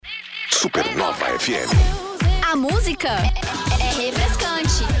Supernova FM. A música é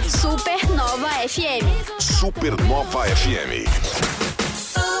refrescante. Supernova FM. Supernova FM.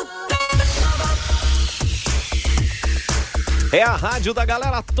 É a rádio da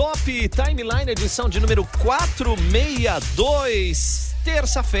galera top, Timeline, edição de número 462,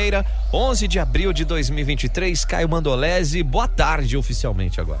 terça-feira, 11 de abril de 2023, Caio Mandolesi, boa tarde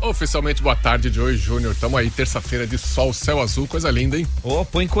oficialmente agora. Oficialmente boa tarde de hoje, Júnior, tamo aí, terça-feira de sol, céu azul, coisa linda, hein?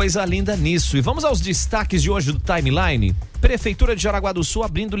 Põe coisa linda nisso. E vamos aos destaques de hoje do Timeline. Prefeitura de Jaraguá do Sul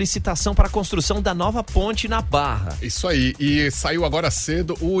abrindo licitação para a construção da nova ponte na Barra. Isso aí, e saiu agora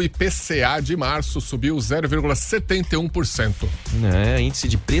cedo, o IPCA de março subiu 0,71%. Índice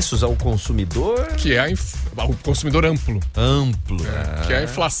de preços ao consumidor. Que é o consumidor amplo. Que é a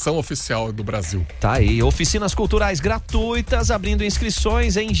inflação oficial do Brasil. Tá aí, oficinas culturais gratuitas, abrindo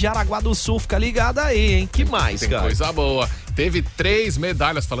inscrições em Jaraguá do Sul. Fica ligado aí, hein? Que mais, Tem cara? Coisa boa. Teve 3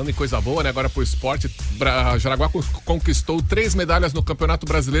 medalhas, falando em coisa boa, né? Agora pro esporte, Jaraguá conquistou 3 medalhas no Campeonato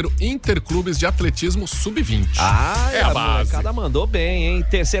Brasileiro Interclubes de Atletismo Sub-20. É a base. Cada mandou bem, hein?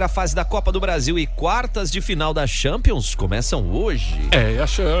 Terceira fase da Copa do Brasil e quartas de final da Champions começam hoje. É a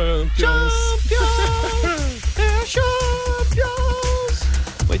Champions. É a Champions.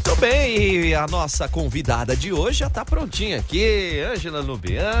 Muito bem, e a nossa convidada de hoje já tá prontinha aqui, Angela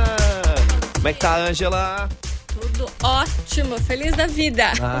Lubian. Como é que tá, Angela? Tudo ótimo, feliz da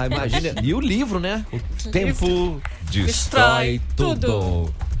vida. Imagina. E o livro, né? O Tempo Destrói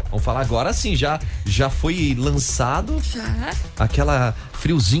Tudo. Vamos falar agora sim, já foi lançado? Já. Aquela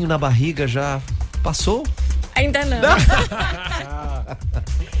friozinho na barriga já passou? Ainda não.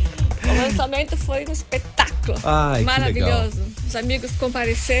 O lançamento foi um espetáculo. Maravilhoso. Os amigos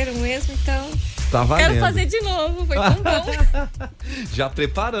compareceram mesmo, então tá valendo. Quero fazer de novo, foi tão bom. Já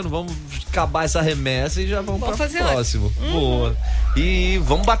preparando, vamos acabar essa remessa e já vamos para o próximo. Boa. E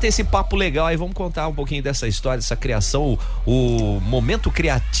vamos bater esse papo legal aí, vamos contar um pouquinho dessa história, dessa criação, o momento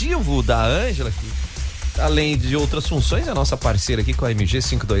criativo da Angela, que além de outras funções, é a nossa parceira aqui com a MG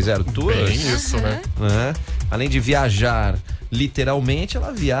 520 Tours. Bem isso, né? Além de viajar literalmente,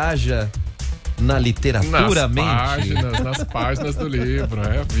 ela viaja na literaturamente. Nas páginas do livro,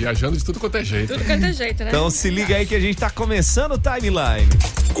 viajando de tudo quanto é jeito. Tudo quanto é jeito, né? Então se liga aí que a gente tá começando o Timeline.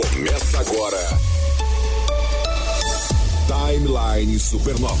 Começa agora. Timeline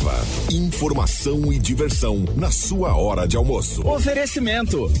Supernova. Informação e diversão na sua hora de almoço.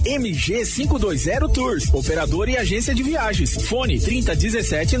 Oferecimento MG 520 Tours, operador e agência de viagens. Fone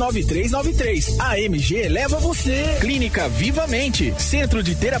 3017-9393. A MG leva você. Clínica Vivamente, Centro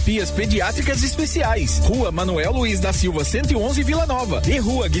de Terapias Pediátricas Especiais. Rua Manuel Luiz da Silva 111 Vila Nova e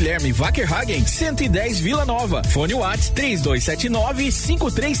Rua Guilherme Wackerhagen 110 Vila Nova. Fone WhatsApp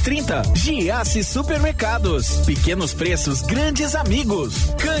 3279-5330. Giasse Supermercados. Pequenos preços, grandes amigos.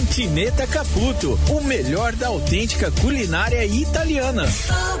 Cantineta Caputo, o melhor da autêntica culinária italiana.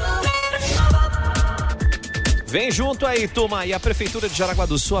 Vem junto aí, turma. E a Prefeitura de Jaraguá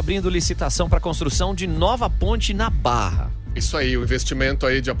do Sul abrindo licitação para a construção de nova ponte na Barra. Isso aí, o investimento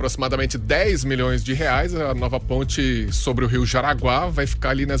aí de aproximadamente 10 milhões de reais, a nova ponte sobre o rio Jaraguá vai ficar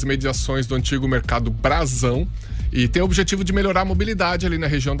ali nas mediações do antigo mercado Brasão e tem o objetivo de melhorar a mobilidade ali na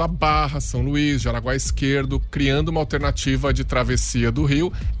região da Barra, São Luís, Jaraguá Esquerdo, criando uma alternativa de travessia do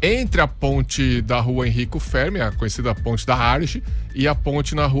rio entre a ponte da rua Henrico Fermi, a conhecida ponte da Arge, e a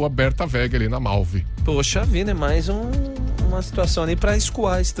ponte na rua Berta Vega, ali na Malve. Poxa vida, é mais uma situação ali para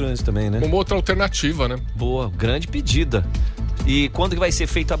escoar esse trânsito também, né? Uma outra alternativa, né? Boa, grande pedida. E quando que vai ser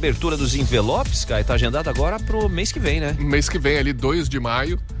feita a abertura dos envelopes, Caio? Tá agendado agora pro mês que vem, né? Mês que vem, ali 2 de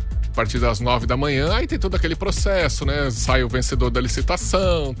maio, a partir das 9 da manhã, aí tem todo aquele processo, né? Sai o vencedor da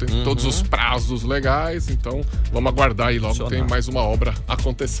licitação, tem todos os prazos legais, então vamos aguardar aí, logo tem mais uma obra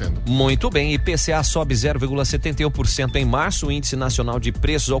acontecendo. Muito bem, IPCA sobe 0,71% em março, o Índice Nacional de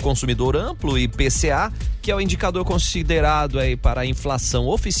Preços ao Consumidor Amplo, IPCA, que é o indicador considerado aí para a inflação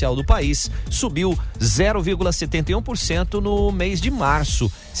oficial do país, subiu 0,71% no mês de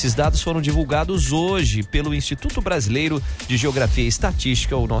março. Esses dados foram divulgados hoje pelo Instituto Brasileiro de Geografia e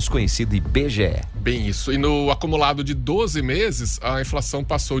Estatística, o nosso conhecido IBGE. Bem isso. E no acumulado de 12 meses, a inflação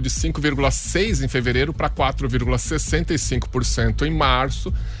passou de 5,6% em fevereiro para 4,65% em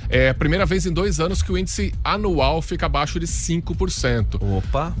março. É a primeira vez em 2 anos que o índice anual fica abaixo de 5%.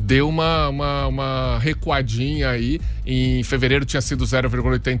 Opa! Deu uma recuadinha aí. Em fevereiro tinha sido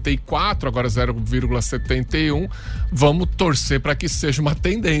 0,84%, agora 0,71%. Vamos torcer para que seja uma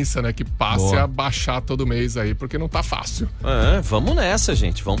tendência, né? Que passe a baixar todo mês aí, porque não tá fácil. Vamos nessa,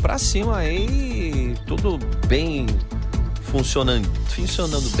 gente. Vamos pra cima aí. Tudo bem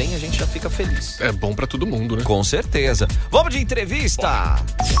funcionando bem, a gente já fica feliz. É bom pra todo mundo, né? Com certeza. Vamos de entrevista.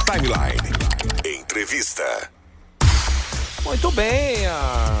 Timeline. Entrevista. Muito bem,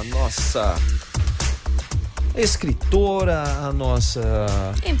 a nossa escritora, a nossa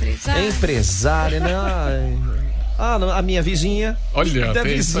empresária, né? A minha vizinha. Olha, da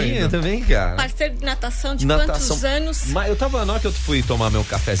vizinha também, cara. Parceiro de natação de quantos anos? Mas eu tava, na hora que eu fui tomar meu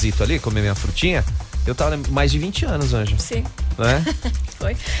cafezito ali, comer minha frutinha, eu tava mais de 20 anos, Ângela. Sim. Né?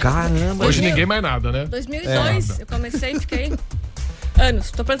 Foi. Caramba. Hoje ninguém mais nada, né? 2002, eu comecei e fiquei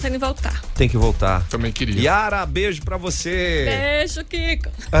anos. Tô pensando em voltar. Tem que voltar. Também queria. Yara, beijo pra você. Beijo, Kiko.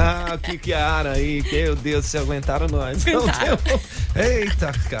 Kiko e Yara aí. Meu Deus, se aguentaram nós. Aguentaram.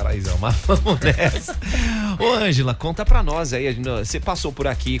 Eita, caralho, mas vamos nessa. Ô, Ângela, conta pra nós aí. Você passou por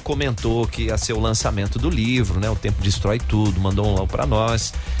aqui, comentou que ia ser o lançamento do livro, né? O Tempo Destrói Tudo, mandou um alô pra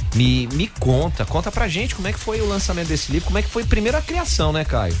nós. Me conta pra gente como é que foi o lançamento desse livro, como é que foi a primeira criação, né,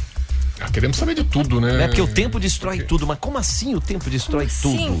 Caio? Queremos saber de tudo, né? Porque o tempo destrói tudo, mas como assim o tempo destrói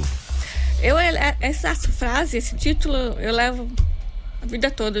tudo? Essa frase, esse título, eu levo a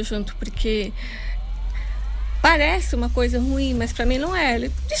vida toda junto, porque parece uma coisa ruim, mas pra mim não é.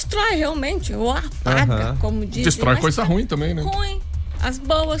 Ele destrói realmente, ou apaga, como diz. Destrói coisa ruim também, né? Ruim. As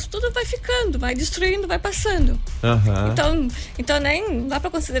boas, tudo vai ficando, vai destruindo, vai passando. Então nem dá pra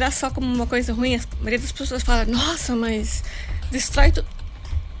considerar só como uma coisa ruim. A maioria das pessoas fala, nossa, mas destrói tudo.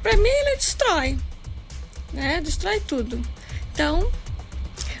 Pra mim ele destrói, né? Destrói tudo. Então,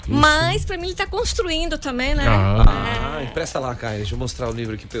 mas pra mim ele tá construindo também, né? Empresta lá, Caio. Deixa eu mostrar o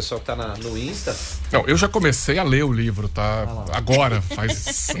livro aqui, o pessoal que tá no Insta. Não, eu já comecei a ler o livro, tá? Agora,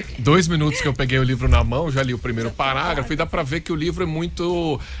 faz 2 minutos que eu peguei o livro na mão, já li o primeiro parágrafo e dá pra ver que o livro é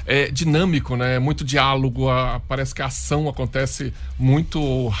muito dinâmico, né? Muito diálogo, parece que a ação acontece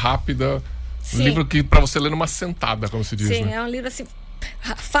muito rápida. Sim. Um livro que pra você ler numa sentada, como se diz, Sim, né? é um livro assim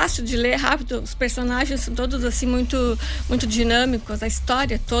fácil de ler, rápido. Os personagens são todos assim muito dinâmicos. A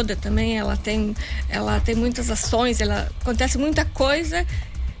história toda também, ela tem muitas ações, acontece muita coisa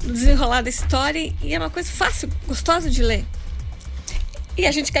no desenrolar da história e é uma coisa fácil, gostosa de ler. E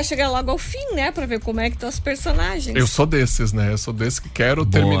a gente quer chegar logo ao fim, né? Pra ver como é que estão os personagens. Eu sou desses, né? Eu sou desses que quero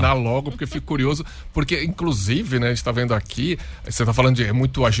terminar logo, porque fico curioso. Porque, inclusive, né? A gente tá vendo aqui, você tá falando de é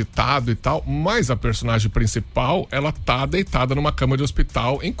muito agitado e tal, mas a personagem principal, ela tá deitada numa cama de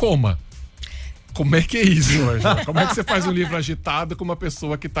hospital em coma. Como é que é isso, Angela? Como é que você faz um livro agitado com uma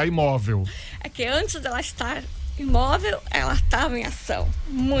pessoa que tá imóvel? É que antes dela estar imóvel, ela estava em ação.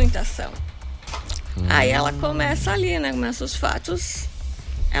 Muita ação. Aí ela começa ali, né? Começa os fatos...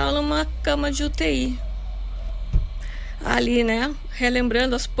 Ela numa cama de UTI. Ali, né?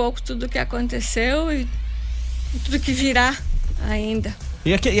 Relembrando aos poucos tudo o que aconteceu e tudo que virá ainda.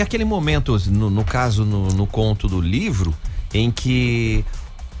 E aquele momento, no caso, no conto do livro, em que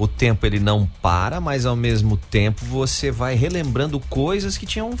o tempo ele não para, mas ao mesmo tempo você vai relembrando coisas que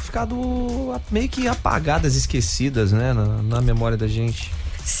tinham ficado meio que apagadas, esquecidas, né? Na memória da gente.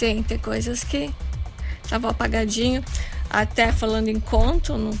 Sim, tem coisas que estavam apagadinho. Até falando em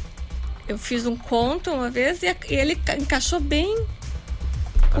conto, eu fiz um conto uma vez e ele encaixou bem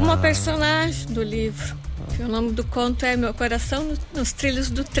com uma personagem do livro. O nome do conto é Meu Coração nos Trilhos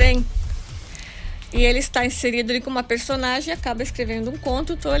do Trem. E ele está inserido ali com uma personagem e acaba escrevendo um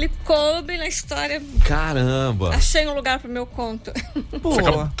conto, então ele coube na história. Caramba! Achei um lugar pro meu conto. Você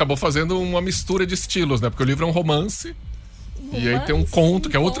acabou fazendo uma mistura de estilos, né? Porque o livro é um romance e aí tem um conto,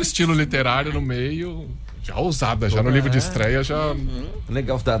 que é outro estilo literário no meio... Já ousada, já no livro de estreia, já...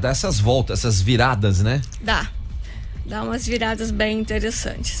 Legal, dá essas voltas, essas viradas, né? Dá umas viradas bem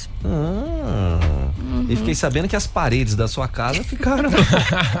interessantes. E fiquei sabendo que as paredes da sua casa ficaram... O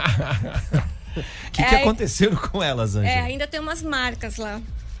que aconteceu com elas, Angela? Ainda tem umas marcas lá.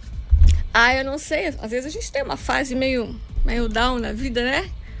 Eu não sei, às vezes a gente tem uma fase meio down na vida, né?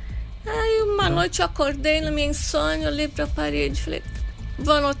 Aí uma noite eu acordei na minha insônia, olhei pra parede e falei,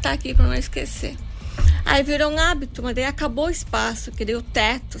 vou anotar aqui pra não esquecer. Aí virou um hábito, mas daí acabou o espaço, queria o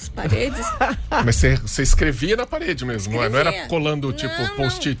teto, as paredes. Mas você escrevia na parede mesmo, não é? Não era colando tipo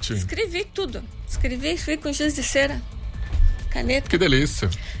post-it? Escrevi tudo. Escrevi com giz de cera, caneta. Que delícia.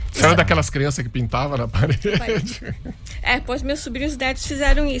 Você era daquelas crianças que pintava na parede? Pois meus sobrinhos netos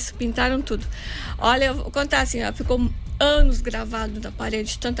fizeram isso, pintaram tudo. Olha, eu vou contar assim, ficou anos gravado na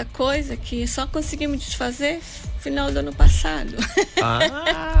parede, tanta coisa que só consegui me desfazer no final do ano passado.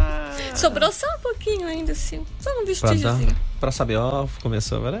 Sobrou só um pouquinho ainda, assim, só um vestígiozinho. Pra saber,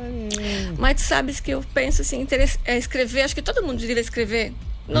 começou. Mas tu sabes que eu penso assim, escrever, acho que todo mundo deveria escrever.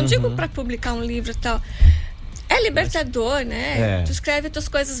 Não digo pra publicar um livro e tal. É libertador, né? Tu escreve tuas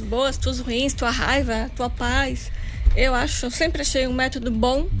coisas boas, tuas ruins, tua raiva, tua paz. eu sempre achei um método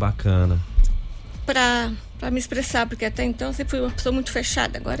bom. Bacana. Pra me expressar, porque até então eu sempre fui uma pessoa muito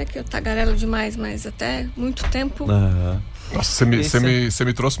fechada. Agora que eu tagarelo demais, mas até muito tempo. Nossa, você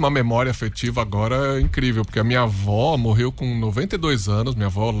me trouxe uma memória afetiva agora incrível, porque a minha avó morreu com 92 anos, minha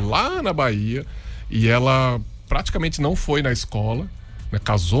avó lá na Bahia, e ela praticamente não foi na escola, né,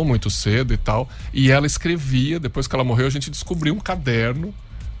 casou muito cedo e tal, e ela escrevia. Depois que ela morreu, a gente descobriu um caderno,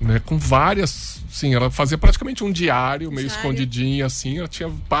 né, com várias, sim, ela fazia praticamente um diário, meio escondidinho, assim. Ela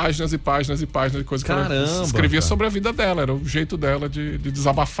tinha páginas e páginas e páginas de coisas que ela escrevia sobre a vida dela, era o jeito dela de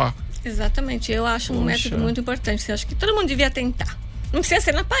desabafar. Exatamente, eu acho um método muito importante. Eu acho que todo mundo devia tentar. Não precisa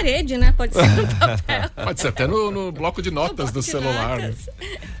ser na parede, né? Pode ser no papel. Pode ser até no bloco de notas do celular.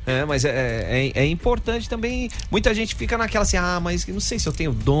 Né? Mas é importante também. Muita gente fica naquela assim, mas não sei se eu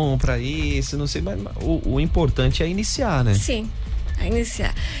tenho dom pra isso, não sei, mas o importante é iniciar, né? Sim. A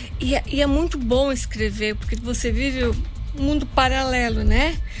iniciar. E é muito bom escrever, porque você vive um mundo paralelo,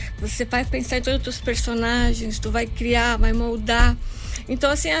 né? Você vai pensar em todos os teus personagens, tu vai criar, vai moldar. Então,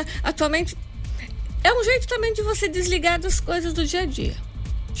 assim, atualmente é um jeito também de você desligar das coisas do dia a dia.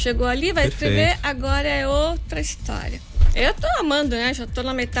 Chegou ali, vai escrever, agora é outra história. Eu tô amando, né? Já tô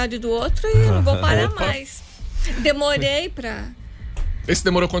na metade do outro e não vou parar mais. Demorei pra... Esse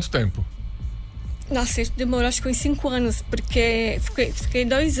demorou quanto tempo? Nossa, isso demorou acho que uns 5 anos, porque fiquei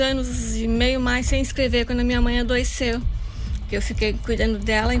 2 anos e meio mais sem escrever quando a minha mãe adoeceu. Porque eu fiquei cuidando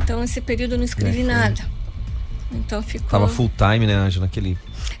dela, então esse período eu não escrevi nada. Então ficou... Tava full time, né, Angela, naquele...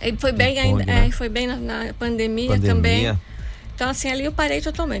 Foi bem ainda, né? Foi bem na pandemia também. Então assim, ali eu parei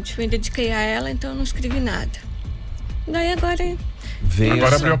totalmente, me dediquei a ela, então eu não escrevi nada. Daí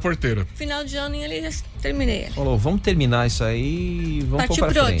agora abriu a porteira. Final de ano e ali já terminei. Falou, vamos terminar isso aí e vamos pôr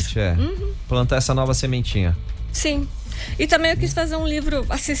pra frente. Plantar essa nova sementinha. Sim. E também eu quis fazer um livro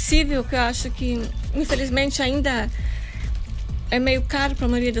acessível, que eu acho que, infelizmente, ainda é meio caro pra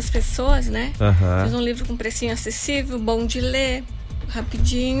maioria das pessoas, né? Fiz um livro com precinho acessível, bom de ler,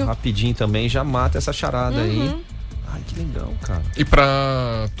 rapidinho. Rapidinho também, já mata essa charada aí. Ai, que legal, cara. E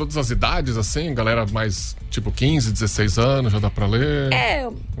pra todas as idades, assim, galera mais tipo 15, 16 anos, já dá pra ler?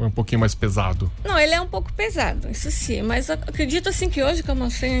 Ou é um pouquinho mais pesado? Não, ele é um pouco pesado, isso sim. Mas eu acredito, assim, que hoje, como eu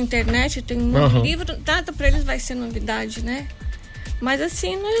sei na internet, tem um livro, nada pra eles vai ser novidade, né? Mas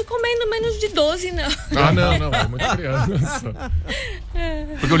assim, não recomendo menos de 12, não. Não, é muito criança.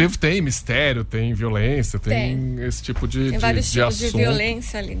 Porque o livro tem mistério, tem violência, tem esse tipo de vários tipos assunto. de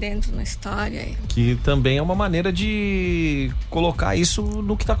violência ali dentro na história. Que também é uma maneira de colocar isso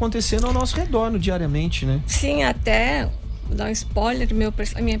no que está acontecendo ao nosso redor, diariamente, né? Sim, até vou dar um spoiler,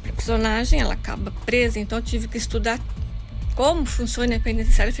 a minha personagem, ela acaba presa, então eu tive que estudar como funciona a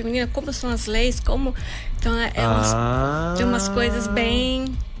penitenciária feminina, como são as leis, como... Então tem umas coisas bem...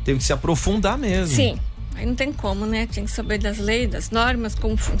 Teve que se aprofundar mesmo. Sim, aí não tem como, né? Tem que saber das leis, das normas,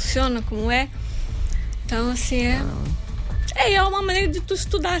 como funciona, como é. Então, assim, é uma maneira de tu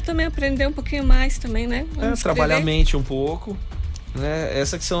estudar também, aprender um pouquinho mais também, né? Trabalhar a mente um pouco, né?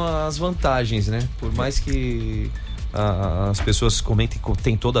 Essas que são as vantagens, né? Por mais que as pessoas comentem que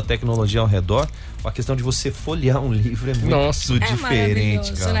tem toda a tecnologia ao redor, a questão de você folhear um livro é muito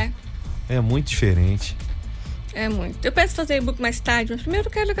diferente, cara. Né? É muito diferente. É muito. Eu penso em fazer e-book mais tarde, mas primeiro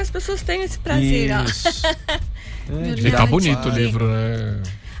eu quero que as pessoas tenham esse prazer. Isso. E tá bonito o livro, né?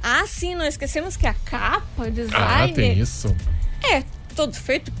 Sim, não esquecemos que a capa, o design... tem isso. Todo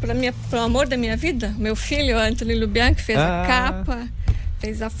feito pro amor da minha vida. Meu filho, Angela Lubian, que fez a capa,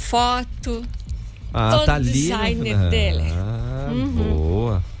 fez a foto... todo tá o designer dele.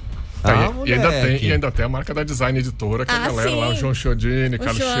 Boa. E ainda tem a marca da Design Editora, que a galera lá, o João Chiodini,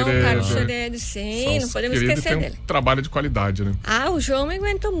 Carlos Xerede. Sim, não podemos esquecer dele. Um trabalho de qualidade, né? O João me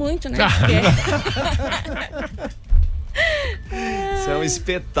aguentou muito, né? Isso é um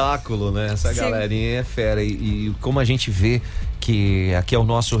espetáculo, né? Essa galerinha é fera. E como a gente vê que aqui ao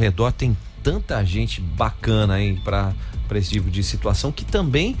nosso redor tem tanta gente bacana aí pra esse tipo de situação, que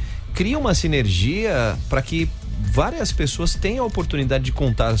também cria uma sinergia para que várias pessoas tenham a oportunidade de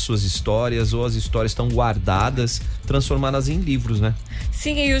contar as suas histórias, ou as histórias estão guardadas, transformadas em livros, né?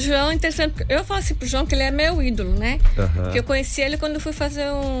 Sim, e o João é interessante. Eu falo assim pro João que ele é meu ídolo, né? Porque eu conheci ele quando eu fui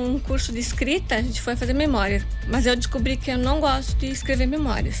fazer um curso de escrita, a gente foi fazer memória. Mas eu descobri que eu não gosto de escrever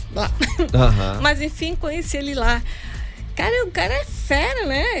memórias lá. Mas enfim, conheci ele lá. Cara, o cara é fera,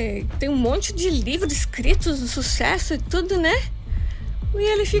 né? Tem um monte de livros escritos, de sucesso e tudo, né? E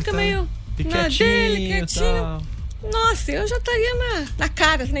ele fica meio na dele, quietinho. Nossa, eu já estaria na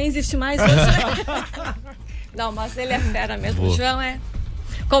cara, que nem existe mais hoje, né? Não, mas ele é fera mesmo. O João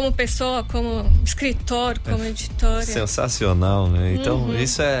como pessoa, como escritor, como editora. Sensacional, né? Então,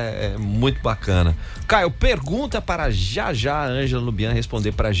 isso é muito bacana. Caio, pergunta para já a Angela Lubian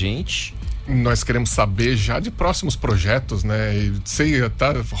responder pra gente. Nós queremos saber já de próximos projetos, né? E sei,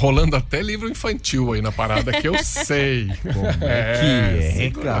 tá rolando até livro infantil aí na parada, que eu sei. Como é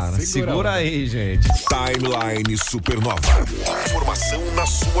que cara? Segura aí, gente. Timeline Supernova. Informação na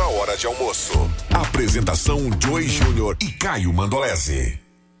sua hora de almoço. Apresentação Joey Júnior e Caio Mandolesi.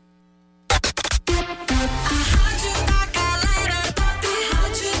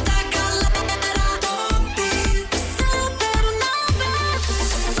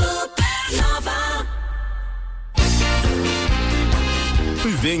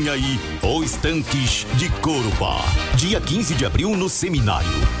 Vem aí, Os Tanques de Corupá. Dia 15 de abril no Seminário.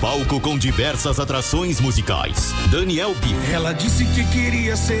 Palco com diversas atrações musicais. Daniel Biff. Ela disse que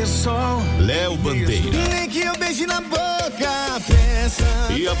queria ser sol. Léo Bandeira. Nem que eu beije na boca, pensa.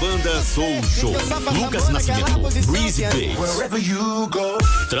 E a banda Soul Show. Lucas Nascimento. Breezy Bass.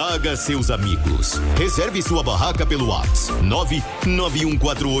 Traga seus amigos. Reserve sua barraca pelo WhatsApp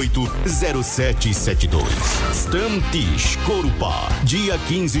 991480772. Tanques Corupá. Dia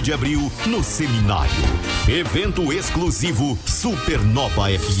 15 de abril no Seminário. Evento exclusivo Supernova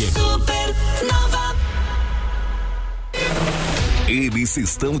FM. Supernova. Eles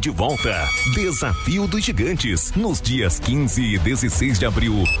estão de volta. Desafio dos Gigantes. Nos dias 15 e 16 de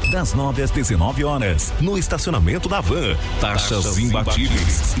abril, das 9 às 19 horas. No estacionamento da Van. Taxas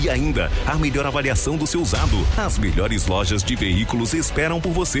imbatíveis. E ainda a melhor avaliação do seu usado. As melhores lojas de veículos esperam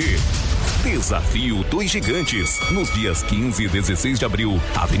por você. Desafio dos Gigantes. Nos dias 15 e 16 de abril,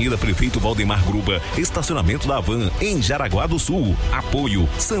 Avenida Prefeito Valdemar Gruba, estacionamento da Van, em Jaraguá do Sul. Apoio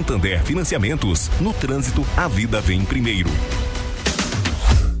Santander Financiamentos. No trânsito, a vida vem primeiro.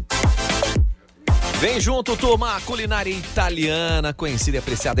 Vem junto, turma, a culinária italiana, conhecida e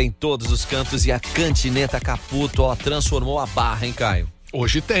apreciada em todos os cantos, e a Cantineta Caputo, transformou a barra, hein, Caio?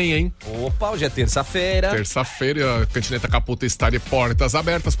 Hoje tem, hein? Opa, hoje é terça-feira. Terça-feira, a Cantineta Caputo está de portas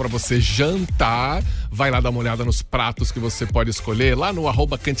abertas para você jantar. Vai lá dar uma olhada nos pratos que você pode escolher lá no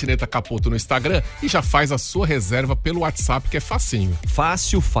 @Cantineta Caputo no Instagram e já faz a sua reserva pelo WhatsApp, que é facinho.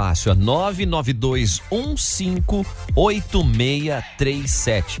 Fácil, é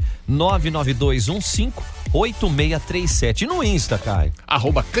 992158637. 992158637. E no Insta, Caio?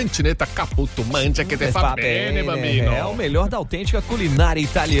 @Cantineta Caputo. Mande a que te fa bene, bambino. É o melhor da autêntica culinária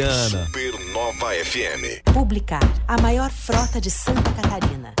italiana. Supernova FM. Publicar, a maior frota de Santa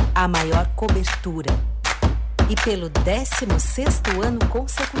Catarina, a maior cobertura. E pelo 16º ano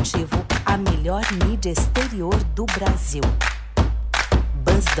consecutivo, a melhor mídia exterior do Brasil.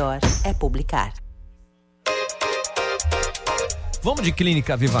 Bansdor é Publicar. Vamos de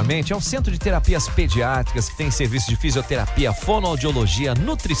Clínica Vivamente, é um centro de terapias pediátricas que tem serviço de fisioterapia, fonoaudiologia,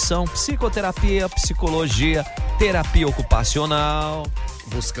 nutrição, psicoterapia, psicologia, terapia ocupacional.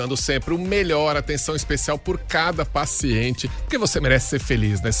 Buscando sempre o melhor, atenção especial por cada paciente, porque você merece ser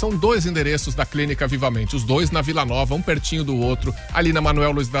feliz, né? São 2 endereços da Clínica Vivamente, os 2 na Vila Nova, um pertinho do outro, ali na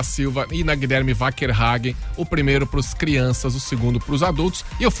Manuel Luiz da Silva e na Guilherme Wackerhagen, o primeiro para os crianças, o segundo para os adultos,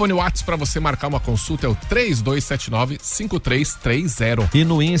 e o fone WhatsApp para você marcar uma consulta é o 3279-5330. E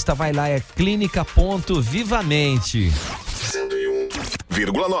no Insta, vai lá, é clínica.vivamente.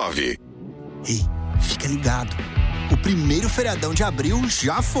 101,9. Ei, fica ligado. O primeiro feriadão de abril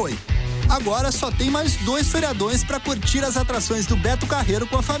já foi. Agora só tem mais 2 feriadões para curtir as atrações do Beto Carreiro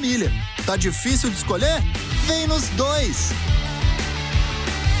com a família. Tá difícil de escolher? Vem nos 2.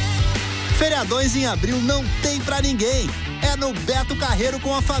 Feriadões em abril não tem pra ninguém. É no Beto Carreiro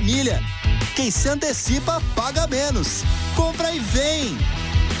com a família. Quem se antecipa, paga menos. Compra e vem.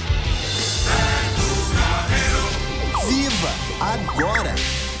 Viva agora!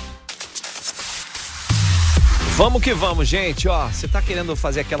 Vamos que vamos, gente, você tá querendo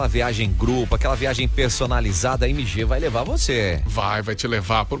fazer aquela viagem em grupo, aquela viagem personalizada, a MG vai levar você. Vai te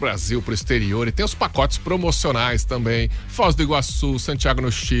levar pro Brasil, pro exterior, e tem os pacotes promocionais também. Foz do Iguaçu, Santiago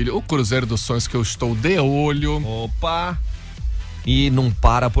no Chile, o Cruzeiro dos Sonhos que eu estou de olho. Opa! E não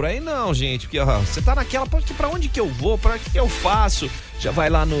para por aí não, gente, porque você tá naquela, pra onde que eu vou, pra que eu faço? Já vai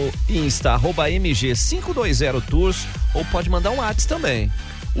lá no Insta, @MG520Tours, ou pode mandar um WhatsApp também.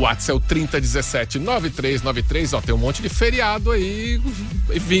 O WhatsApp é o 3017-9393, tem um monte de feriado aí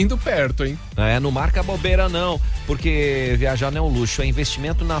vindo perto, hein? Não marca bobeira não, porque viajar não é um luxo, é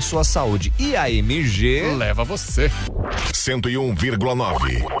investimento na sua saúde. E a MG leva você.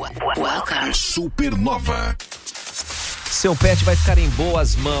 101,9. Welcome. Supernova. Seu pet vai ficar em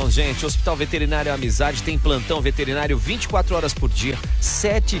boas mãos, gente. Hospital Veterinário Amizade tem plantão veterinário 24 horas por dia,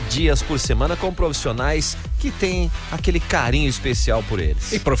 7 dias por semana, com profissionais que tem aquele carinho especial por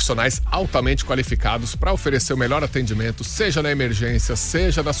eles. E profissionais altamente qualificados para oferecer o melhor atendimento, seja na emergência,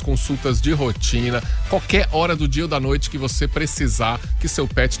 seja nas consultas de rotina, qualquer hora do dia ou da noite que você precisar, que seu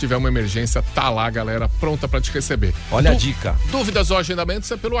pet tiver uma emergência, tá lá, galera, pronta para te receber. Olha a dica. Dúvidas ou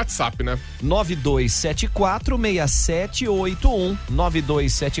agendamentos é pelo WhatsApp, né? 9274-6781.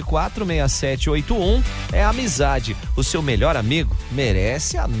 9274-6781 é amizade. O seu melhor amigo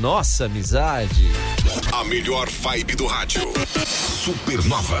merece a nossa amizade. A melhor vibe do rádio.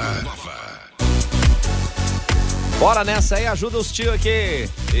 Supernova. Bora nessa aí, ajuda os tio aqui.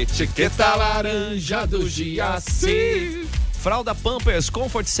 Etiqueta laranja do Giaci. Fralda Pampers,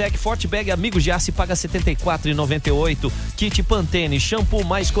 Comfort Sec, Forte Bag, Amigos de Aço, paga R$ 74,98. Kit Pantene, shampoo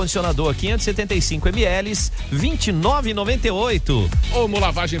mais condicionador, 575 ml, R$ 29,98. Omo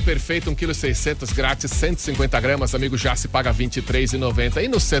lavagem perfeita, 1,6 kg grátis, 150 gramas, Amigos de Aço, paga R$ 23,90. E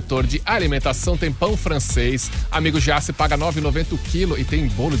no setor de alimentação tem pão francês, Amigos de Aço, paga R$ 9,90 o quilo. E tem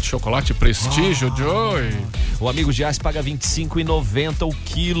bolo de chocolate Prestígio, Joy. O Amigos de Aço paga R$ 25,90 o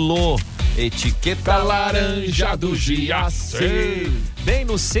quilo. Etiqueta laranja do Giaci. Bem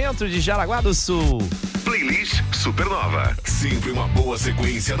no centro de Jaraguá do Sul. Playlist Supernova. Sempre uma boa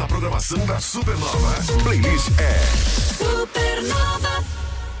sequência na programação da Supernova. Playlist é Supernova.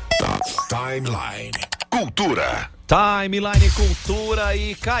 Timeline Cultura. Timeline Cultura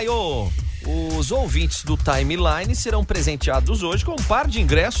e Caio. Os ouvintes do Timeline serão presenteados hoje com um par de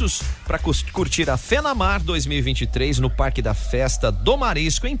ingressos para curtir a Fenamar 2023 no Parque da Festa do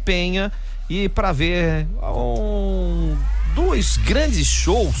Marisco, em Penha, e para ver dois grandes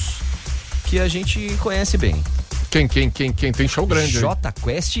shows que a gente conhece bem. Quem tem show grande? Jota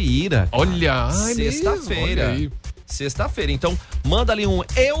Quest e Ira. Olha, sexta-feira. Sexta-feira. Então, manda ali um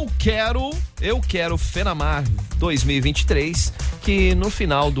Eu quero Fenamar 2023, que no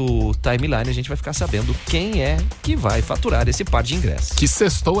final do Timeline a gente vai ficar sabendo quem é que vai faturar esse par de ingressos. Que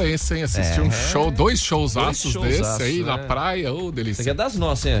sextou é esse, hein? Assistir um show, dois showzaços desse aí na praia, delícia. Isso aqui é das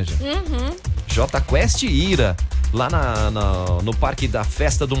nossas, hein, Angela? Uhum. Jota Quest e Ira, lá no Parque da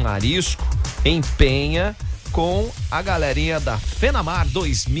Festa do Marisco, em Penha, com a galerinha da Fenamar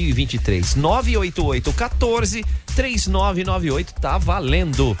 2023. 988-14-3998, tá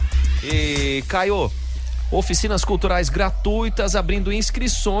valendo. E, Caio, oficinas culturais gratuitas abrindo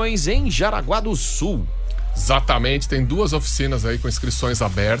inscrições em Jaraguá do Sul. Exatamente, tem duas oficinas aí com inscrições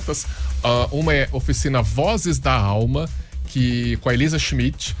abertas. Uma é oficina Vozes da Alma, que com a Elisa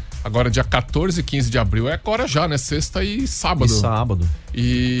Schmidt, agora dia 14 e 15 de abril, é agora já, né? Sexta e sábado.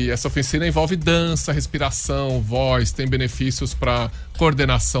 E essa oficina envolve dança, respiração, voz, tem benefícios para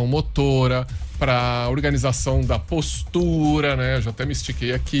coordenação motora, para organização da postura, né? Eu já até me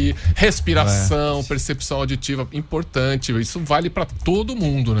estiquei aqui. Respiração, percepção auditiva, importante. Isso vale para todo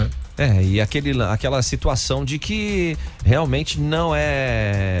mundo, né? E aquela situação de que realmente não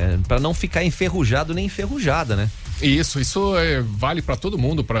é para não ficar enferrujado nem enferrujada, né? Isso vale para todo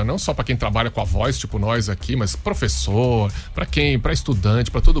mundo, não só para quem trabalha com a voz, tipo nós aqui, mas professor, para estudante,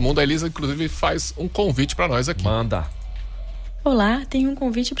 para todo mundo. A Elisa, inclusive, faz um convite para nós aqui. Manda. Olá, tenho um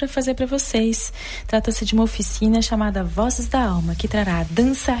convite para fazer para vocês. Trata-se de uma oficina chamada Vozes da Alma, que trará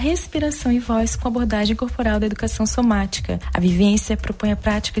dança, respiração e voz com abordagem corporal da educação somática. A vivência propõe a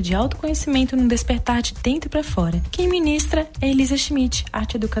prática de autoconhecimento num despertar de dentro para fora. Quem ministra é Elisa Schmidt,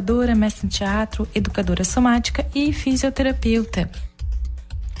 arte educadora, mestre em teatro, educadora somática e fisioterapeuta.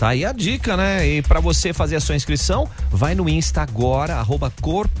 Tá aí a dica, né? E pra você fazer a sua inscrição, vai no Insta agora,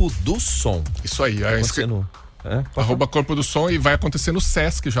 @Corpo do Som. Isso aí, @Corpo do Som, e vai acontecer no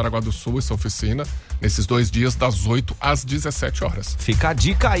Sesc Jaraguá do Sul, essa oficina, nesses 2 dias, das 8 às 17 horas. Fica a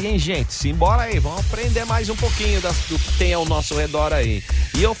dica aí, hein, gente? Simbora aí, vamos aprender mais um pouquinho do que tem ao nosso redor aí.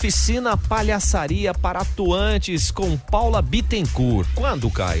 E oficina Palhaçaria para Atuantes com Paula Bittencourt. Quando,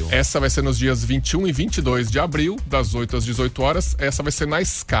 Caio? Essa vai ser nos dias 21 e 22 de abril, das 8 às 18 horas. Essa vai ser na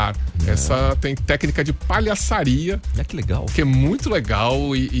SCAR. Essa tem técnica de palhaçaria. Que legal. Que é muito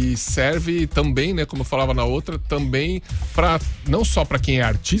legal e serve também, né, como eu falava na outra, também não só para quem é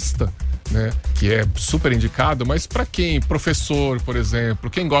artista, né, que é super indicado, mas para quem, professor, por exemplo,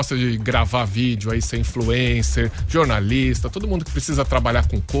 quem gosta de gravar vídeo, aí ser influencer, jornalista, todo mundo que precisa trabalhar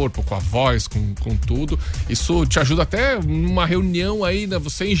com o corpo, com a voz, com tudo, isso te ajuda até numa reunião aí, né,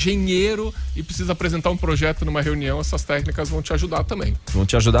 você é engenheiro e precisa apresentar um projeto numa reunião, essas técnicas vão te ajudar também. Vão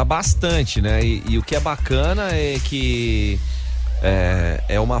te ajudar bastante, né, e o que é bacana é que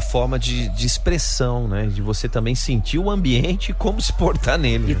é uma forma de expressão, né? De você também sentir o ambiente e como se portar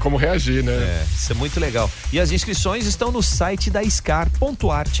nele. E como reagir, né? Isso é muito legal. E as inscrições estão no site da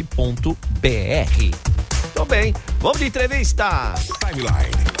scar.arte.br. Tô bem, vamos de entrevista. Timeline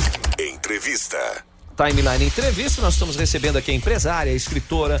Entrevista. Timeline Entrevista. Nós estamos recebendo aqui a empresária, a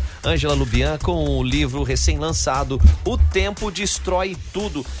escritora Angela Lubian com o livro recém-lançado O Tempo Destrói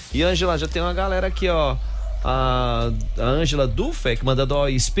Tudo. E Angela, já tem uma galera aqui, ó. A Angela Dufek mandando, ó,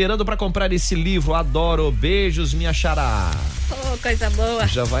 esperando pra comprar esse livro, adoro, beijos, minha xará. Oh, coisa boa.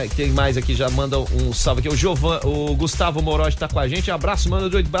 Já vai, tem mais aqui, já manda um salve aqui, o Gustavo Morotti tá com a gente, abraço, manda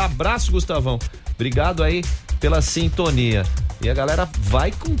doido, abraço, Gustavão, obrigado aí pela sintonia. E a galera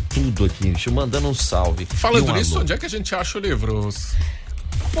vai com tudo aqui, mandando um salve. Falando nisso, onde é que a gente acha o livro?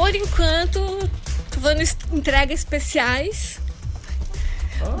 Por enquanto, tô fazendo entregas especiais.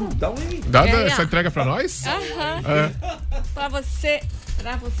 Dá essa entrega pra nós? Pra você.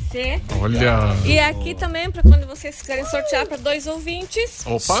 Olha. E aqui também, pra quando vocês querem sortear pra 2 ouvintes.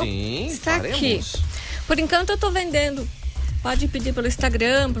 Opa. Sim, está faremos. Aqui. Por enquanto eu tô vendendo. Pode pedir pelo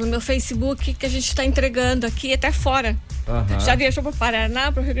Instagram, pelo meu Facebook, que a gente tá entregando aqui até fora. Já viajou pro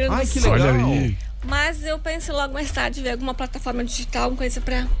Paraná, pro Rio Grande do Sul. Que legal. Olha aí. Mas eu penso logo mais tarde ver alguma plataforma digital, alguma coisa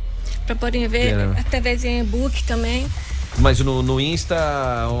pra poderem ver, até vezes em e-book também. Mas no Insta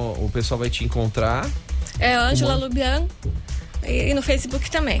o pessoal vai te encontrar. É Angela Lubian e no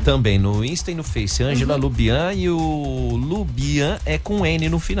Facebook também. Também no Insta e no Face. Angela Lubian, e o Lubian é com N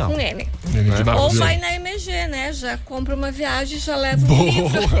no final. Com N. Ou vai na MG, né? Já compra uma viagem e já leva um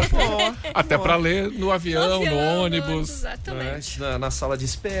livro. Até pra ler no avião, no ônibus. Exatamente. Na sala de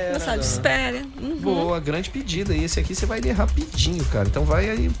espera. Na sala de espera. Boa, grande pedida. E esse aqui você vai ler rapidinho, cara. Então vai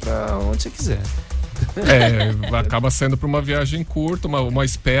aí pra onde você quiser. Acaba sendo para uma viagem curta, uma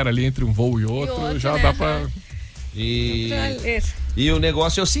espera ali entre um voo e outro, já dá para... E o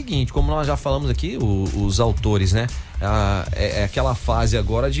negócio é o seguinte, como nós já falamos aqui, os autores, né? É aquela fase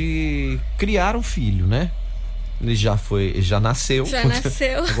agora de criar um filho, né? Ele já nasceu.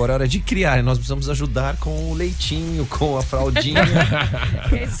 Agora é hora de criar, e nós precisamos ajudar com o leitinho, com a fraldinha.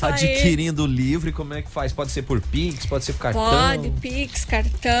 Adquirindo o livro. E como é que faz? Pode ser por Pix, pode ser por cartão? Pode, Pix,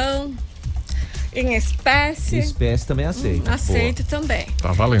 cartão. Em espécie. Espécie também aceito. Aceito também.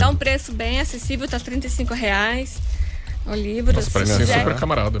 Tá valendo. Tá um preço bem acessível, tá R$35 o livro. Nossa, parece ser super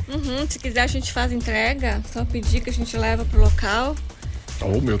camarada. Se quiser a gente faz entrega, só pedir que a gente leva pro local.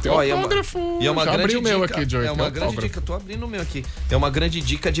 Meu, tem autógrafo. E é uma já grande abri o meu dica, aqui, Joey. É uma grande dica, eu tô abrindo o meu aqui. É uma grande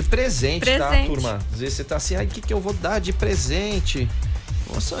dica de presente, tá, turma? Às vezes você tá assim, o que eu vou dar de presente?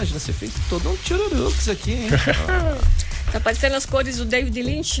 Nossa, Angela, você fez todo um tchururux aqui, hein? Tá parecendo as cores do David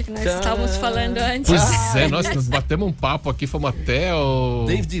Lynch, que nós estávamos falando antes. Pois é, nós batemos um papo aqui, fomos até o...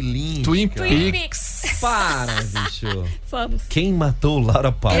 David Lynch. Twin Peaks. Para, bicho. Vamos. Quem matou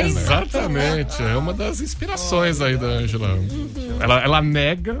Laura Palmer? Exatamente, é uma das inspirações aí da Angela. Ela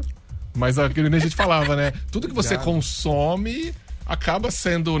nega, mas a gente falava, né? Tudo que você consome... acaba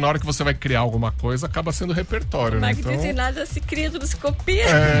sendo, na hora que você vai criar alguma coisa, acaba sendo repertório, né? Então... dizem nada se cria, tudo se copia.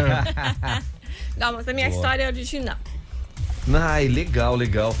 Não, mas a minha história é original. Ai, legal.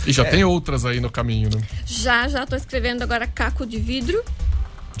 E já tem outras aí no caminho, né? Já tô escrevendo agora Caco de Vidro.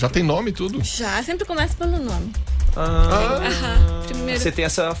 Já tem nome e tudo? Já, sempre começa pelo nome. Primeiro... Você tem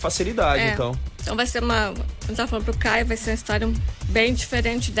essa facilidade, então. Então vai ser eu tava falando pro Caio, vai ser uma história bem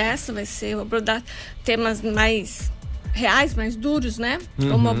diferente dessa, eu vou abordar temas mais reais, mais duros, né?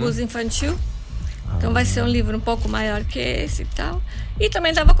 Como abuso infantil. Então vai ser um livro um pouco maior que esse e tal. E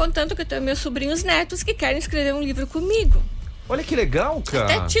também tava contando que eu tenho meus sobrinhos netos que querem escrever um livro comigo. Olha que legal, cara.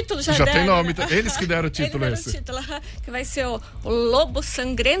 Até título já tem nome. Eles que deram o título esse. O título, que vai ser o Lobo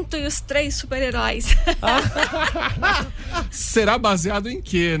Sangrento e os 3 Super-Heróis. Será baseado em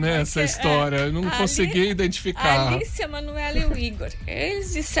quê, né, essa história? Eu não consegui identificar. A Alicia, a Manuela e o Igor.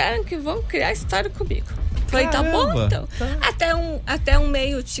 Eles disseram que vão criar a história comigo. Falei, tá bom, então. Até um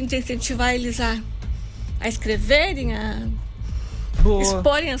meio de incentivar eles a escreverem, a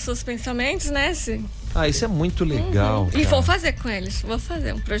exporem os seus pensamentos, né? Isso é muito legal. E vou fazer com eles. Vou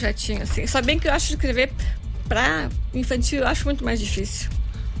fazer um projetinho assim. Só bem que eu acho que escrever pra infantil eu acho muito mais difícil.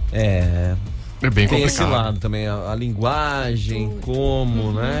 É bem complicado. Tem esse lado também, a linguagem,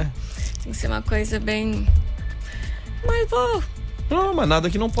 né? Tem que ser uma coisa bem... Mas mas nada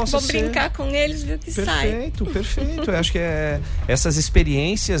que não possa ser. Vou brincar com eles, ver o que sai. Perfeito. Eu acho que essas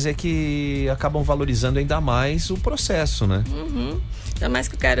experiências é que acabam valorizando ainda mais o processo, né? Ainda mais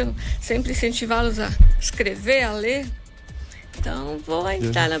que eu quero sempre incentivá-los a escrever, a ler. Então vou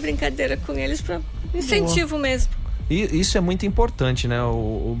entrar na brincadeira com eles para incentivo mesmo. E isso é muito importante, né?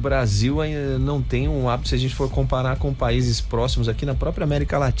 O Brasil ainda não tem um hábito, se a gente for comparar com países próximos aqui na própria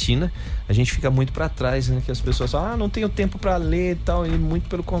América Latina, a gente fica muito para trás, né? Que as pessoas falam, não tenho tempo para ler e tal, e muito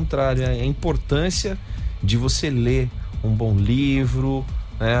pelo contrário, a importância de você ler um bom livro,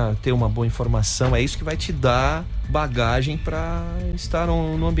 né? Ter uma boa informação, é isso que vai te dar bagagem para estar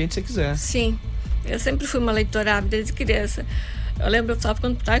no ambiente que você quiser. Sim. Eu sempre fui uma leitora ávida desde criança. Eu lembro, eu estava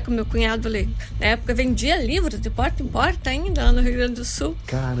com meu cunhado ler. Na época vendia livros de porta em porta ainda, lá no Rio Grande do Sul.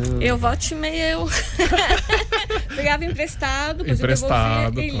 Caramba. Eu volta e meia, pegava emprestado, depois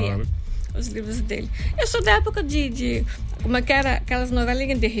emprestado, eu devolvia e lia os livros dele. Eu sou da época de como é que era aquelas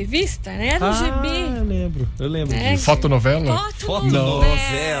novelinhas de revista, né? Era um gibi. Eu lembro disso. Fotonovela?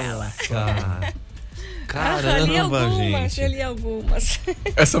 Fotonovela, cara. Caramba, eu li algumas.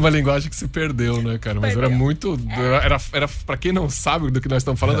 Essa é uma linguagem que se perdeu, né, cara? Mas era muito... Era, pra quem não sabe do que nós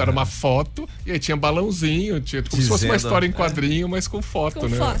estamos falando, era uma foto e aí tinha balãozinho, tinha como se fosse uma história em quadrinho, mas com foto,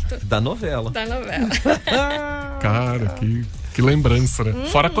 né? Da novela. Cara, que lembrança, né?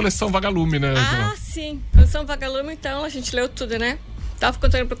 Fora a coleção Vagalume, né, Angela? Sim. Coleção Vagalume, então, a gente leu tudo, né? Tava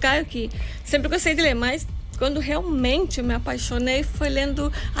contando pro Caio que sempre gostei de ler, mas quando realmente eu me apaixonei foi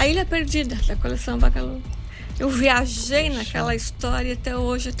lendo A Ilha Perdida, da coleção Vagalume. Eu viajei naquela história até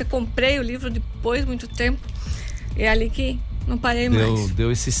hoje, até comprei o livro depois de muito tempo. E é ali que não parei mais.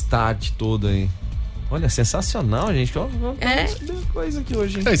 Deu esse start todo aí. Olha, sensacional, gente. Coisa aqui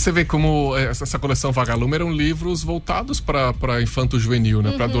hoje. E você vê como essa coleção Vagalume eram livros voltados para infanto-juvenil,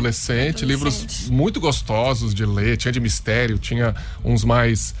 né? Para adolescente, livros muito gostosos de ler. Tinha de mistério, tinha uns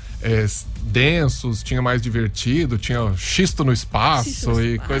mais densos, tinha mais divertido, tinha xisto no espaço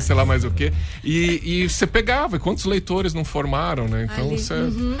e coisa, sei lá mais o quê. E você pegava, e quantos leitores não formaram, né? Então você...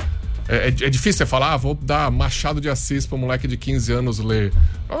 É difícil você falar, vou dar Machado de Assis para um moleque de 15 anos ler.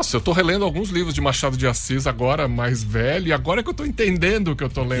 Nossa, eu tô relendo alguns livros de Machado de Assis agora mais velho, e agora que eu tô entendendo o que eu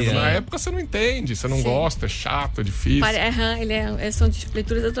tô lendo. Na época você não entende, você não gosta, é chato, é difícil. São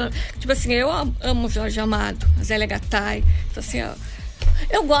leituras... Tipo assim, eu amo Jorge Amado, Zélia Gattai. Então assim,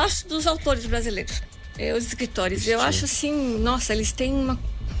 eu gosto dos autores brasileiros, os escritores. Eu acho assim, nossa, eles têm uma...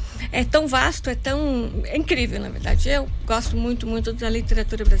 É tão vasto, é incrível, na verdade. Eu gosto muito, muito da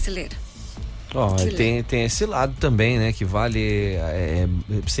literatura brasileira. Tem esse lado também, né? Que vale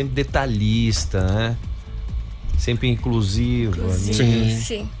sempre detalhista, né? Sempre inclusivo.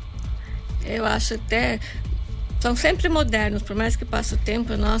 Sim. Eu acho até... São sempre modernos, por mais que passe o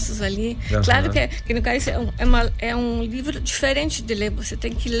tempo, nossos ali. Claro que no caso é um livro diferente de ler. Você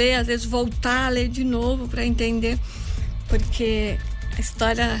tem que ler, às vezes voltar a ler de novo para entender. Porque a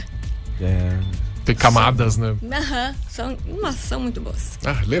história... Tem camadas, né? São muito boas.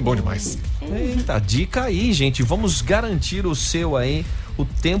 Lê bom demais. Eita, dica aí, gente. Vamos garantir o seu aí. O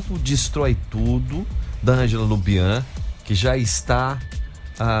Tempo Destrói Tudo, da Angela Lubian, que já está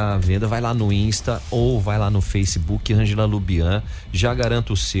à venda. Vai lá no Insta ou vai lá no Facebook, Angela Lubian. Já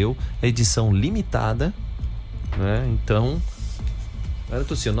garanto o seu. Edição limitada, né? Então...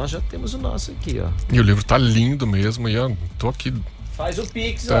 garanto o seu. Nós já temos o nosso aqui, ó. E o livro tá lindo mesmo. E eu tô aqui... Faz o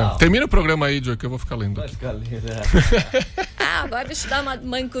Pix, ó. Termina o programa aí, Joe, que eu vou ficar lendo. Vai ficar lendo. Agora deixa eu dar uma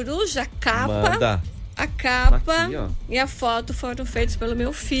mãe coruja, a capa. Manda. A capa aqui, e a foto foram feitos pelo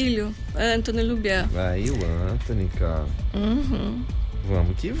meu filho, Antônio Lubian. Aí o Anthony, cara.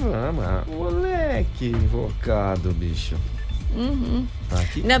 Vamos que vamos. Moleque invocado, bicho.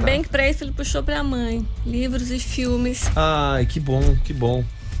 Ainda bem que pra isso ele puxou pra mãe. Livros e filmes. Ai, que bom, que bom.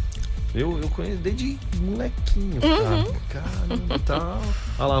 Eu conheço desde molequinho, cara. Caramba, tá.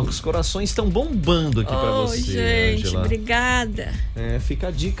 Olha lá, os corações estão bombando aqui pra você, gente, Angela. Obrigada. Fica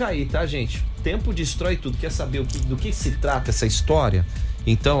a dica aí, tá, gente? Tempo Destrói Tudo. Quer saber do que se trata essa história?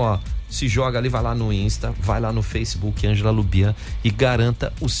 Então, ó, se joga ali, vai lá no Insta, vai lá no Facebook, Angela Lubian, e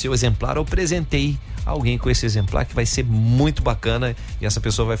garanta o seu exemplar. Eu presentei alguém com esse exemplar que vai ser muito bacana e essa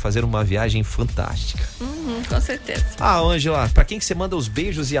pessoa vai fazer uma viagem fantástica. Com certeza. Angela, pra quem que você manda os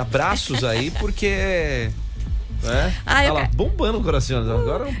beijos e abraços aí, porque... Olha lá, bombando o coração.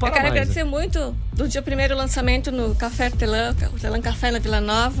 Agora não para mais. Eu quero agradecer muito do dia primeiro lançamento no Café Telã, o Telã Café na Vila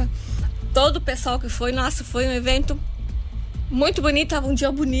Nova. Todo o pessoal que foi, nossa, foi um evento muito bonito, tava um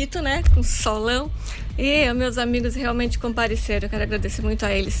dia bonito, né? Com solão. E meus amigos realmente compareceram. Eu quero agradecer muito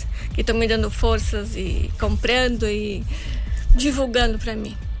a eles que estão me dando forças e comprando e divulgando pra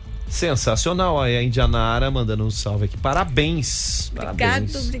mim. Sensacional, a Indianara mandando um salve aqui. Parabéns.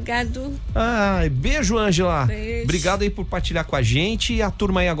 Obrigado. Beijo, Angela. Beijo. Obrigado aí por partilhar com a gente. E a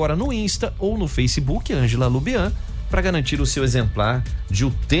turma aí agora no Insta ou no Facebook, Angela Lubian, para garantir o seu exemplar de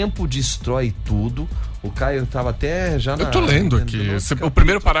O Tempo Destrói Tudo. O Caio tava até já Eu tô lendo aqui. O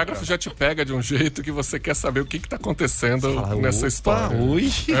primeiro parágrafo já te pega de um jeito que você quer saber o que tá acontecendo nessa história.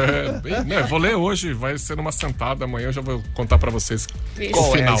 Hoje? Vou ler hoje, vai ser numa sentada, amanhã eu já vou contar pra vocês qual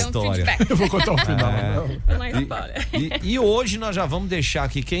o final. É a história. Eu vou contar o final. E hoje nós já vamos deixar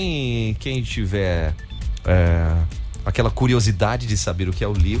aqui, quem tiver aquela curiosidade de saber o que é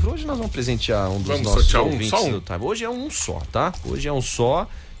o livro, hoje nós vamos presentear um dos nossos ouvintes do Time. Hoje é um só, tá? Hoje é um só.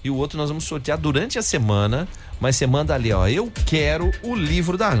 e o outro nós vamos sortear durante a semana, mas você manda ali, ó, eu quero o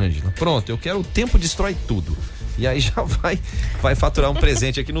livro da Angela. Pronto, eu quero O Tempo Destrói Tudo. E aí já vai faturar um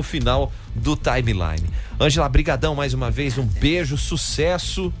presente aqui no final do Timeline. Angela, brigadão mais uma vez, um beijo,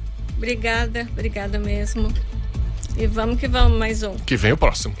 sucesso. Obrigada mesmo. E vamos que vamos, mais um. Que vem o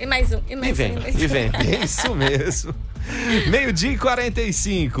próximo. E mais um, e mais um. E vem, é isso mesmo.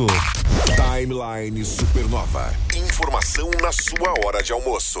 12:45. Timeline Supernova. Informação na sua hora de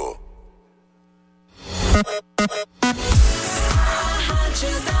almoço.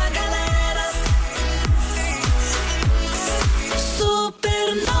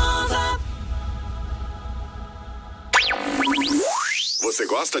 Supernova. Você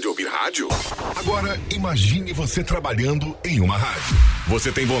gosta de ouvir rádio? Agora imagine você trabalhando em uma rádio.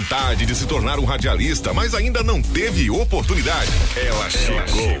 Você tem vontade de se tornar um radialista, mas ainda não teve oportunidade. Ela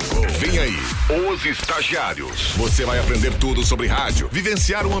chegou. Vem aí, Os Estagiários. Você vai aprender tudo sobre rádio,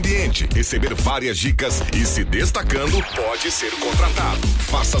 vivenciar o ambiente, receber várias dicas e, se destacando, pode ser contratado.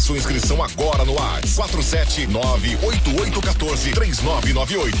 Faça sua inscrição agora no WhatsApp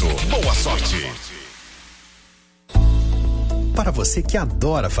 479-8814-3998. Boa sorte! Para você que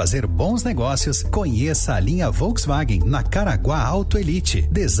adora fazer bons negócios, conheça a linha Volkswagen na Caraguá Auto Elite.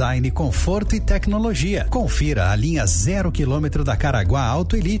 Design, conforto e tecnologia. Confira a linha 0 km da Caraguá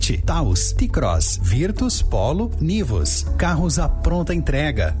Auto Elite. Taos, T-Cross, Virtus, Polo, Nivus. Carros à pronta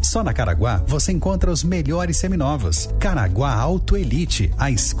entrega. Só na Caraguá você encontra os melhores seminovos. Caraguá Auto Elite, a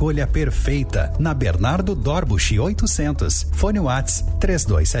escolha perfeita. Na Bernardo Dorbusch 800. Fone Whats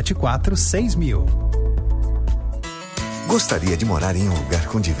 3274-6000. Gostaria de morar em um lugar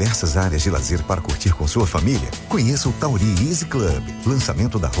com diversas áreas de lazer para curtir com sua família? Conheça o Tauri Easy Club,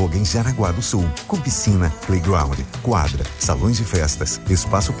 lançamento da Roga em Jaraguá do Sul, com piscina, playground, quadra, salões de festas,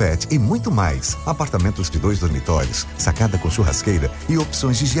 espaço pet e muito mais. Apartamentos de 2 dormitórios, sacada com churrasqueira e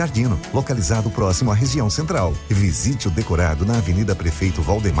opções de giardino, localizado próximo à região central. Visite o decorado na Avenida Prefeito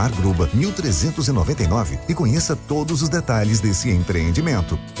Valdemar Gruba, 1399 e conheça todos os detalhes desse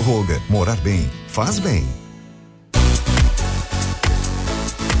empreendimento. Roga, morar bem, faz bem.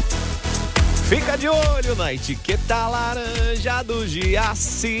 Fica de olho na etiqueta laranja do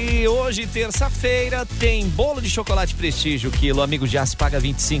Giasse. Hoje, terça-feira, tem bolo de chocolate Prestígio, quilo. Amigo Giasse paga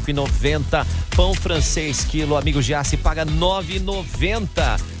R$ 25,90. Pão francês, quilo. Amigo Giasse paga R$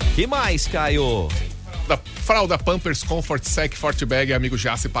 9,90. Que mais, Caio? Da fralda Pampers Comfort Sec Forte Bag, amigo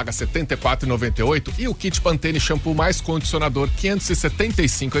Giasse paga R$ 74,98. E o kit Pantene Shampoo mais condicionador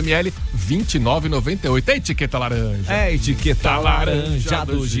 575 ml, R$ 29,98. É etiqueta laranja. É etiqueta laranja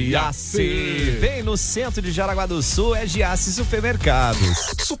do Giasse. Vem no centro de Jaraguá do Sul, é Giasse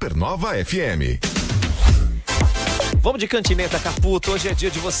Supermercados. Supernova FM. Vamos de Cantineta Caputo. Hoje é dia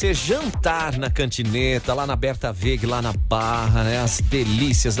de você jantar na Cantineta, lá na Berta Veg, lá na Barra, né? As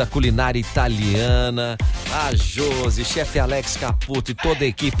delícias da culinária italiana. A Josi, chefe Alex Caputo e toda a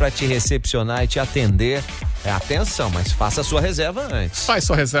equipe para te recepcionar e te atender. Atenção, mas faça a sua reserva antes. Faz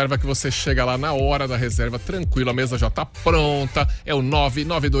sua reserva que você chega lá na hora da reserva, tranquilo, a mesa já tá pronta. É o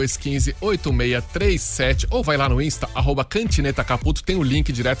 99215-8637 ou vai lá no Insta, @Cantineta Caputo, tem o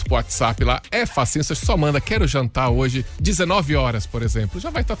link direto pro WhatsApp lá. É facinho, você só manda, quero jantar hoje, 19 horas, por exemplo.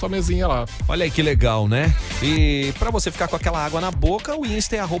 Já vai estar tua mesinha lá. Olha aí que legal, né? E pra você ficar com aquela água na boca, o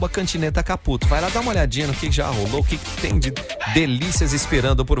Insta é @Cantineta Caputo. Vai lá dar uma olhadinha no que já rolou, o que tem de delícias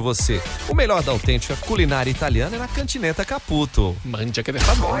esperando por você. O melhor da autêntica culinária italiana é na Cantineta Caputo. Mande aquele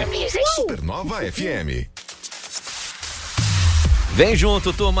favor. Supernova FM. Vem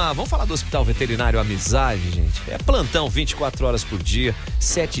junto, turma. Vamos falar do Hospital Veterinário Amizade, gente. É plantão 24 horas por dia,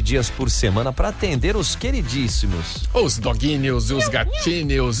 7 dias por semana para atender os queridíssimos. Os doguinhos e os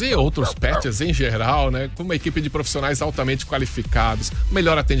gatinhos e outros pets em geral, né? Com uma equipe de profissionais altamente qualificados,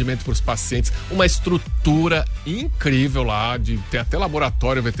 melhor atendimento para os pacientes, uma estrutura incrível lá, tem até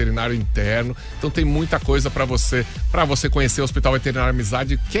laboratório veterinário interno. Então tem muita coisa para você conhecer o Hospital Veterinário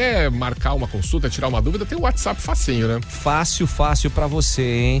Amizade. Quer marcar uma consulta, tirar uma dúvida? Tem o WhatsApp facinho, né? Fácil pra você,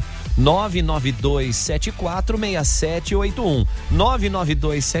 hein? 992746781.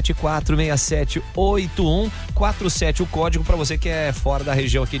 992746781. 47 o código pra você que é fora da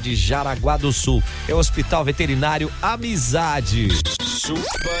região aqui de Jaraguá do Sul. É o Hospital Veterinário Amizade.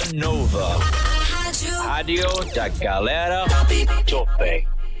 Supernova. Rádio da galera do bem.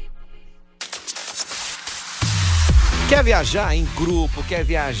 Quer viajar em grupo, quer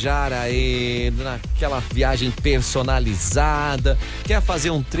viajar aí naquela viagem personalizada, quer fazer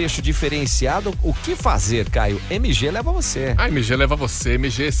um trecho diferenciado, o que fazer, Caio? MG leva você. A MG leva você,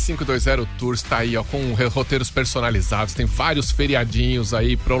 MG 520 Tours tá aí, ó, com roteiros personalizados, tem vários feriadinhos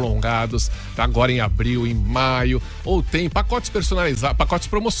aí prolongados, tá agora em abril, em maio, ou tem pacotes personalizados, pacotes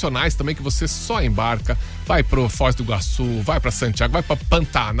promocionais também que você só embarca, vai pro Foz do Iguaçu, vai pra Santiago, vai pra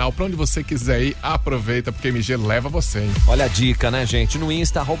Pantanal, pra onde você quiser ir, aproveita, porque MG leva você. Olha a dica, né, gente? No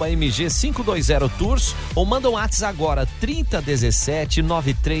Insta, @MG520 Tours, ou manda um WhatsApp agora,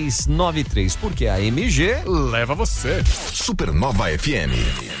 3017-9393, porque a MG leva você. Supernova FM.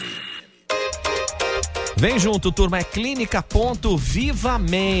 Vem junto, turma, é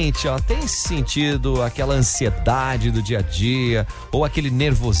clínica.vivamente, ó, tem sentido aquela ansiedade do dia a dia, ou aquele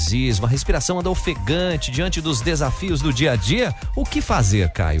nervosismo, a respiração anda ofegante diante dos desafios do dia a dia? O que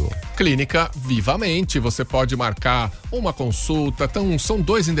fazer, Caio? Clínica Vivamente, você pode marcar uma consulta, então são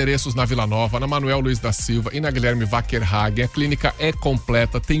 2 endereços na Vila Nova, na Manuel Luiz da Silva e na Guilherme Wackerhagen. A clínica é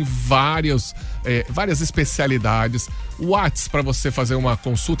completa, tem várias especialidades. O WhatsApp para você fazer uma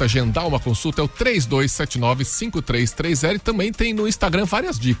consulta, agendar uma consulta é o 3279-5330 e também tem no Instagram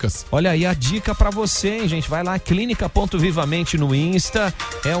várias dicas. Olha aí a dica para você, hein, gente? Vai lá, clínica.vivamente no Insta,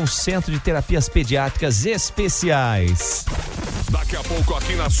 é um centro de terapias pediátricas especiais. Daqui a pouco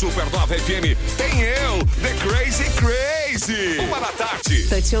aqui na Supernova FM tem eu, The Crazy Crazy. 1h.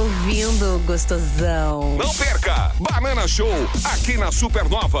 Tô te ouvindo, gostosão. Não perca, Banana Show aqui na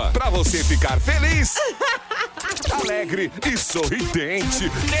Supernova, pra você ficar feliz, alegre e sorridente.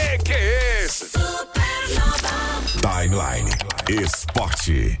 Que é esse? Timeline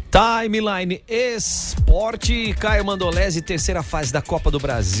Esporte. Timeline Esporte. Caio Mandolesi, terceira fase da Copa do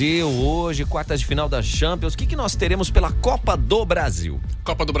Brasil. Hoje, quartas de final da Champions. O que nós teremos pela Copa do Brasil?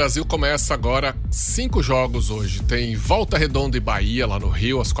 Copa do Brasil começa agora 5 jogos hoje. Tem Volta Redonda e Bahia lá no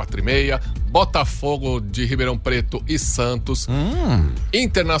Rio às 4h30. Botafogo de Ribeirão Preto e Santos.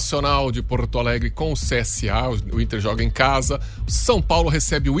 Internacional de Porto Alegre com o CSA. O Inter joga em casa. São Paulo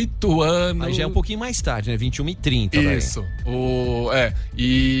recebe o Ituano. Aí já é um pouquinho mais tarde, né? 21h30. Isso.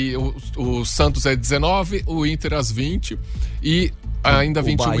 O Santos é 19, o Inter às 20 e ainda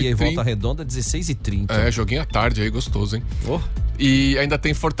 21h30. Bahia e Volta Redonda 16h30. É, joguinho à tarde aí, gostoso, hein? E ainda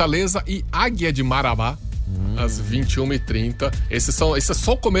tem Fortaleza e Águia de Marabá às 21h30. Esse é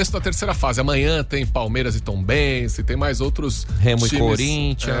só o começo da terceira fase. Amanhã tem Palmeiras e Tombense, tem mais outros Remo times, e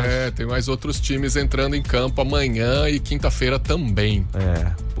Corinthians. Tem mais outros times entrando em campo amanhã e quinta-feira também.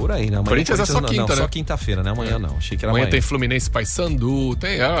 Por aí, né? Amanhã Corinthians é só quinta, né? Só quinta-feira, né? Amanhã não. Achei que era amanhã. Tem Fluminense Paysandu,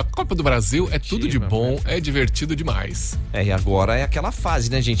 tem a Copa do Brasil, é tudo de bom, é divertido demais. E agora é aquela fase,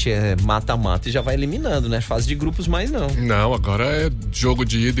 né, gente? É mata-mata e já vai eliminando, né? Fase de grupos mais não. Não, agora é jogo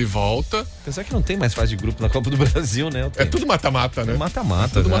de ida e volta. Apesar que não tem mais fase de grupo na Copa do Brasil, né? É tudo mata-mata, né?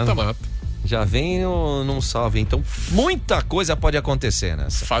 Mata-mata, tudo mata-mata. Já vem num salve, então muita coisa pode acontecer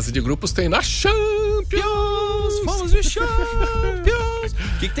nessa. Fase de grupos tem na Champions! Vamos de Champions!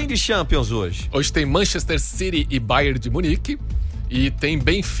 O que tem de Champions hoje? Hoje tem Manchester City e Bayern de Munique. E tem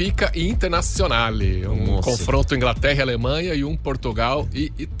Benfica e Internazionale. Confronto Inglaterra e Alemanha e Portugal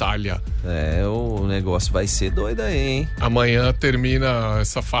e Itália. O negócio vai ser doido aí, hein? Amanhã termina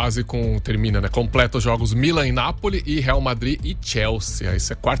essa fase completa os jogos Milan e Napoli e Real Madrid e Chelsea.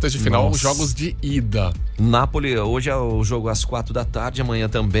 Isso é quartas de final, jogos de ida. Napoli, hoje é o jogo às 4h, amanhã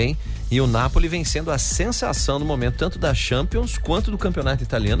também. E o Napoli vem sendo a sensação do momento, tanto da Champions quanto do campeonato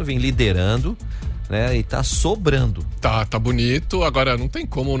italiano, vem liderando. Né? E tá sobrando. Tá bonito. Agora, não tem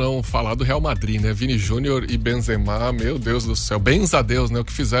como não falar do Real Madrid, né? Vini Júnior e Benzema, meu Deus do céu. Bens a Deus, né? O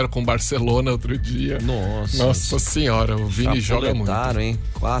que fizeram com o Barcelona outro dia. Nossa senhora, o Vini joga muito. Hein?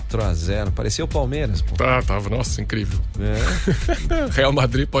 4-0. Parecia o Palmeiras, pô. Tava, nossa, incrível. Real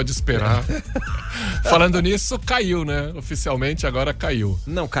Madrid pode esperar. Falando nisso, caiu, né? Oficialmente agora caiu.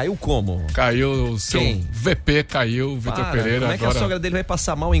 Não, caiu como? Caiu o seu VP, caiu, Vitor Pereira. Como é que a sogra dele vai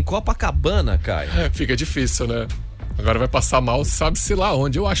passar mal em Copacabana, Caio? Fica difícil, né? Agora vai passar mal, sabe-se lá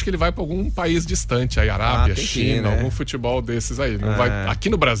onde. Eu acho que ele vai para algum país distante, aí Arábia, China, né? Algum futebol desses aí. Não vai, aqui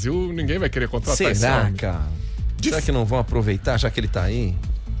no Brasil, ninguém vai querer contratar esse homem. Cara? Será que não vão aproveitar, já que ele tá aí?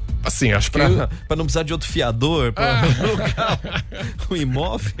 Assim, acho que... Pra não precisar de outro fiador, pra alugar um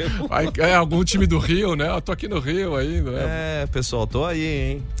imóvel. Algum time do Rio, né? Eu tô aqui no Rio ainda. Pessoal, tô aí,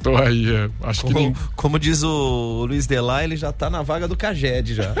 hein? Tô aí, acho que... Como diz o Luiz Delay, ele já tá na vaga do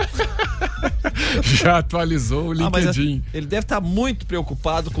Caged, já. Já atualizou o LinkedIn. Ele deve estar muito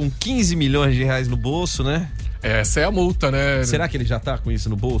preocupado com 15 milhões de reais no bolso, né? Essa é a multa, né? Será que ele já tá com isso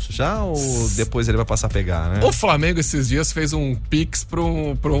no bolso já ou depois ele vai passar a pegar, né? O Flamengo esses dias fez um Pix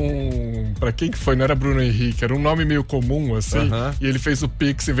pra quem que foi? Não era Bruno Henrique, era um nome meio comum, assim. E ele fez o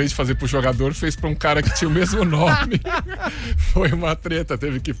Pix, em vez de fazer pro jogador, fez pra um cara que tinha o mesmo nome. Foi uma treta,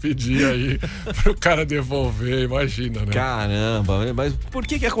 teve que pedir aí pro cara devolver, imagina, né? Caramba, mas por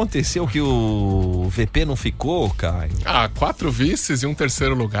que aconteceu que o VP não ficou, Caio? 4 vices e um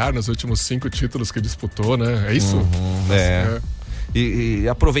terceiro lugar nos últimos 5 títulos que disputou, né? É isso? E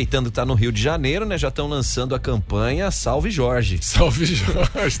aproveitando que tá no Rio de Janeiro, né? Já estão lançando a campanha Salve Jorge. Salve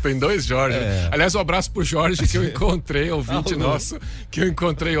Jorge, tem 2 Jorge. Aliás, um abraço pro Jorge que eu encontrei, ouvinte nosso, que eu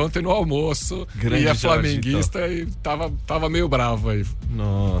encontrei ontem no almoço. Grande e é flamenguista Jorge, então. E tava meio bravo aí.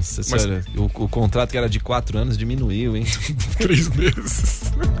 Nossa, sério, o contrato que era de 4 anos diminuiu, hein? 3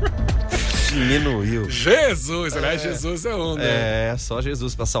 meses. Diminuiu. Jesus, aliás, Jesus é um, né? Só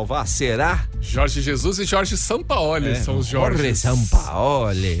Jesus pra salvar, será? Jorge Jesus e Jorge Sampaoli são os Jorge.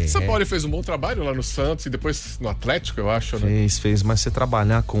 Sampaoli. Sampaoli fez um bom trabalho lá no Santos e depois no Atlético, eu acho, né? Fez, mas você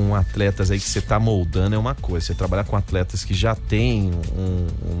trabalhar com atletas aí que você tá moldando é uma coisa, você trabalhar com atletas que já tem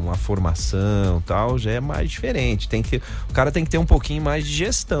uma formação e tal, já é mais diferente. O cara tem que ter um pouquinho mais de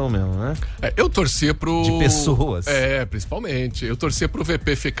gestão mesmo, né? Eu torcia de pessoas. Principalmente. Eu torcia pro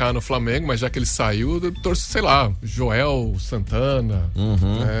VP ficar no Flamengo, mas já que ele saiu, eu torço, sei lá, Joel Santana,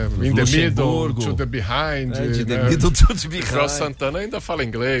 in the middle, to the behind. In the middle, to the behind. Joel Santana ainda fala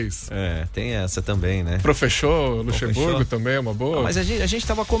inglês. Tem essa também, né? Professor Luxemburgo também é uma boa. Mas a gente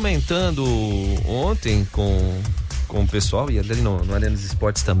tava comentando ontem com o pessoal, e ali no Arena dos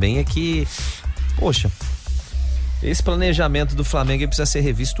Esportes também, é que, poxa, esse planejamento do Flamengo precisa ser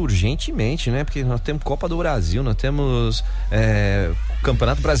revisto urgentemente, né? Porque nós temos Copa do Brasil, nós temos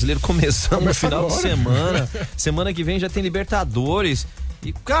Campeonato Brasileiro começando no final de semana. Semana que vem já tem Libertadores.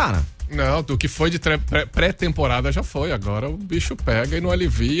 E, cara... Não, do que foi de pré-temporada já foi. Agora o bicho pega e não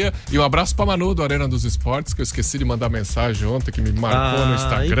alivia. E um abraço pra Manu do Arena dos Esportes, que eu esqueci de mandar mensagem ontem, que me marcou no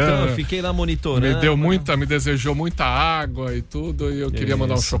Instagram. Então, eu fiquei lá monitorando. Me desejou muita água e tudo. E eu queria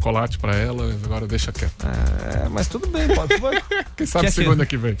mandar um chocolate pra ela. Agora deixa quieto. Mas tudo bem, pode. Quem sabe segunda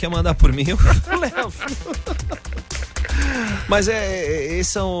que vem. Quer mandar por mim? Eu levo. Mas esses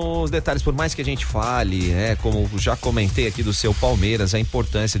são os detalhes, por mais que a gente fale, como já comentei aqui do seu Palmeiras, a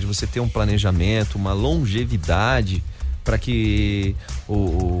importância de você ter um planejamento, uma longevidade para que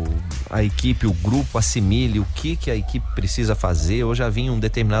a equipe, o grupo assimile o que a equipe precisa fazer, ou já vinha um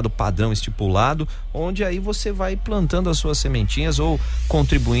determinado padrão estipulado, onde aí você vai plantando as suas sementinhas ou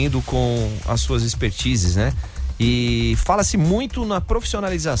contribuindo com as suas expertises, né? E fala-se muito na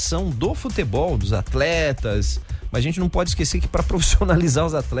profissionalização do futebol, dos atletas, mas a gente não pode esquecer que para profissionalizar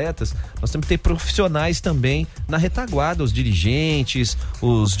os atletas, nós temos que ter profissionais também na retaguarda, os dirigentes,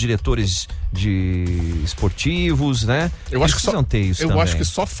 os diretores de esportivos, né? Eu acho que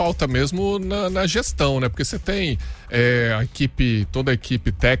só falta mesmo na gestão, né? Porque você tem toda a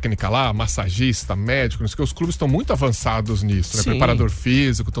equipe técnica lá, massagista, médico, que os clubes estão muito avançados nisso, né? Preparador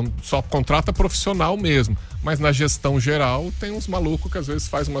físico, então só contrata profissional mesmo. Mas na gestão geral tem uns malucos que às vezes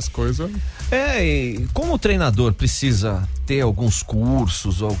faz umas coisas. E como o treinador precisa ter alguns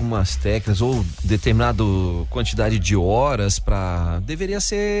cursos, algumas técnicas ou determinada quantidade de horas deveria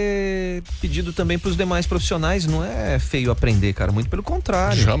ser pedido também para os demais profissionais. Não é feio aprender, cara, muito pelo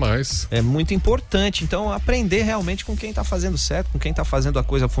contrário. Jamais. É muito importante, então, aprender realmente com quem tá fazendo certo, com quem tá fazendo a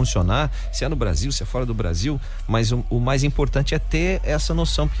coisa funcionar, se é no Brasil, se é fora do Brasil, mas o mais importante é ter essa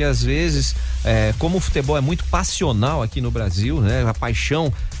noção, porque às vezes, como o futebol é muito passional aqui no Brasil, né, a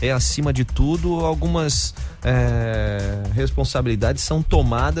paixão é acima de tudo, algumas responsabilidades são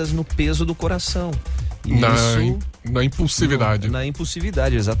tomadas no peso do coração. Na impulsividade. Na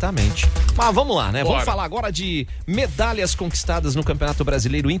impulsividade, exatamente. Mas vamos lá, né? Vamos falar agora de medalhas conquistadas no Campeonato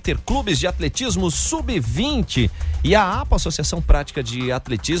Brasileiro Interclubes de Atletismo Sub-20. E a APA, Associação Prática de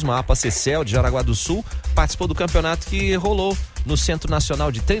Atletismo, a APA CECEL de Jaraguá do Sul, participou do campeonato que rolou no Centro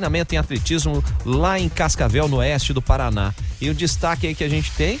Nacional de Treinamento em Atletismo, lá em Cascavel, no oeste do Paraná. E o destaque aí que a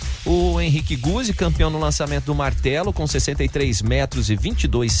gente tem, o Henrique Guzzi, campeão no lançamento do martelo, com 63 metros e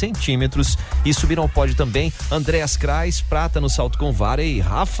 22 centímetros. E subiram ao pódio também Andréas Krais, prata no salto com vara, e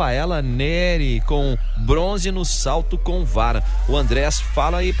Rafaela Neri, com bronze no salto com vara. O Andréas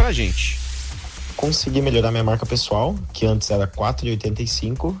fala aí pra gente. Consegui melhorar minha marca pessoal, que antes era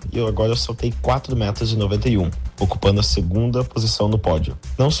 4,85 e agora eu saltei 4,91 metros, ocupando a segunda posição no pódio.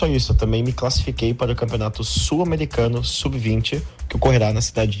 Não só isso, eu também me classifiquei para o Campeonato Sul-Americano Sub-20 que ocorrerá na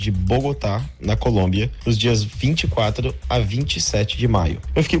cidade de Bogotá, na Colômbia, nos dias 24 a 27 de maio.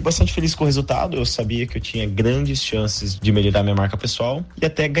 Eu fiquei bastante feliz com o resultado, eu sabia que eu tinha grandes chances de melhorar minha marca pessoal e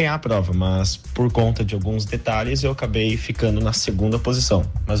até ganhar a prova, mas por conta de alguns detalhes eu acabei ficando na segunda posição,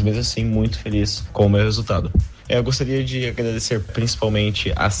 mas mesmo assim muito feliz com o meu resultado. Eu gostaria de agradecer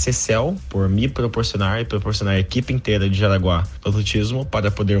principalmente a Cecel por me proporcionar e proporcionar a equipe inteira de Jaraguá do atletismo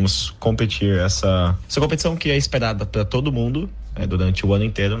para podermos competir essa competição que é esperada para todo mundo durante o ano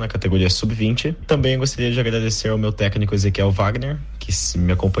inteiro na categoria sub-20. Também gostaria de agradecer ao meu técnico Ezequiel Wagner, que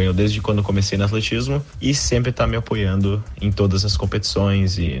me acompanhou desde quando comecei no atletismo e sempre está me apoiando em todas as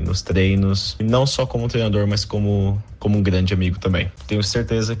competições e nos treinos, e não só como treinador, mas como um grande amigo também. Tenho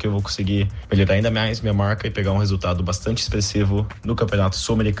certeza que eu vou conseguir melhorar ainda mais minha marca e pegar um resultado bastante expressivo no Campeonato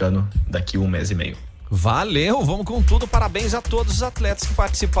Sul-Americano daqui a 1 mês e meio. Valeu, vamos com tudo, parabéns a todos os atletas que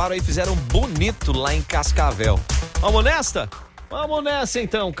participaram e fizeram bonito lá em Cascavel. Vamos nesta? Vamos nessa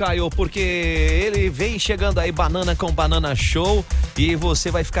então, Caio, porque ele vem chegando aí, Banana com Banana Show, e você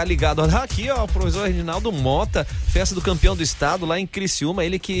vai ficar ligado. Olha aqui, ó, o professor Reginaldo Mota, festa do campeão do estado lá em Criciúma,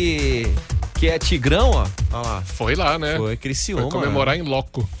 ele que é tigrão, ó. Olha lá. Foi lá, né? Foi Criciúma. Foi comemorar em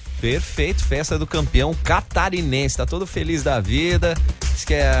loco. Perfeito, festa do campeão catarinense, tá todo feliz da vida, diz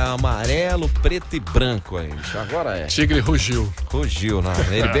que é amarelo, preto e branco aí, agora é. Tigre rugiu. Rugiu, né?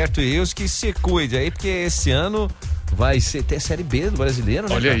 Heriberto Rios que se cuide aí, porque esse ano vai ser até Série B do brasileiro,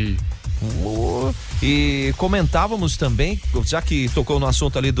 né? Olha cara? aí. E comentávamos também, já que tocou no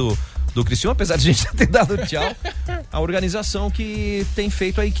assunto ali do Criciúma, apesar de a gente já ter dado tchau, a organização que tem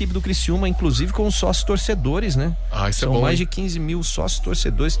feito a equipe do Criciúma, inclusive com os sócios torcedores, né? Isso São é bom, mais de 15 mil sócios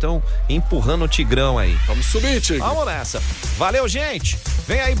torcedores estão empurrando o Tigrão aí. Vamos subir, Tigre. Vamos nessa. Valeu, gente.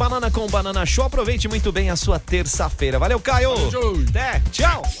 Vem aí, Banana com Banana Show. Aproveite muito bem a sua terça-feira. Valeu, Caio. Valeu, até,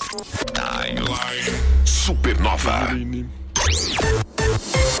 tchau. Supernova.